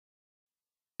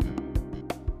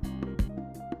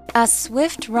A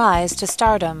swift rise to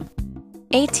stardom.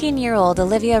 18-year-old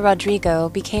Olivia Rodrigo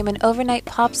became an overnight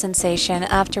pop sensation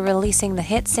after releasing the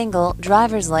hit single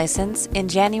Driver's License in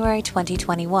January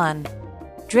 2021.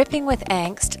 Dripping with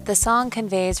angst, the song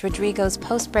conveys Rodrigo's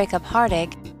post-breakup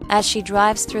heartache as she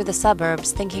drives through the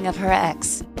suburbs thinking of her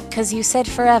ex. "'Cause you said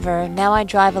forever, now I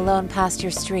drive alone past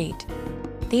your street."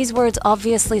 These words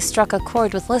obviously struck a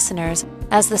chord with listeners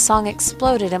as the song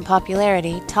exploded in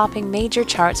popularity, topping major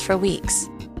charts for weeks.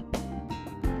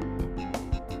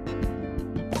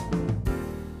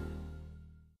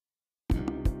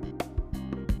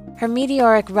 Her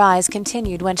meteoric rise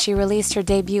continued when she released her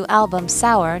debut album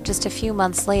Sour just a few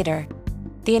months later.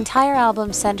 The entire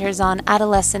album centers on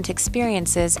adolescent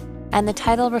experiences, and the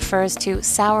title refers to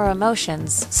sour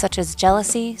emotions such as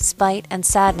jealousy, spite, and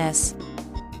sadness.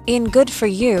 In Good For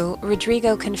You,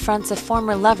 Rodrigo confronts a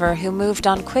former lover who moved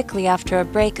on quickly after a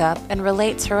breakup and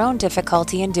relates her own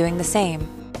difficulty in doing the same.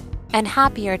 And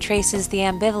Happier traces the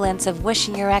ambivalence of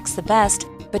wishing your ex the best,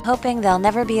 but hoping they'll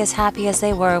never be as happy as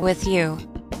they were with you.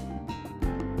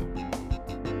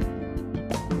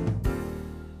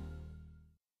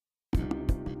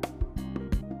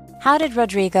 How did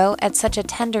Rodrigo, at such a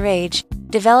tender age,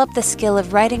 develop the skill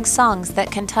of writing songs that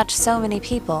can touch so many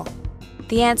people?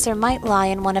 The answer might lie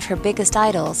in one of her biggest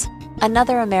idols,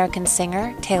 another American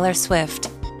singer, Taylor Swift.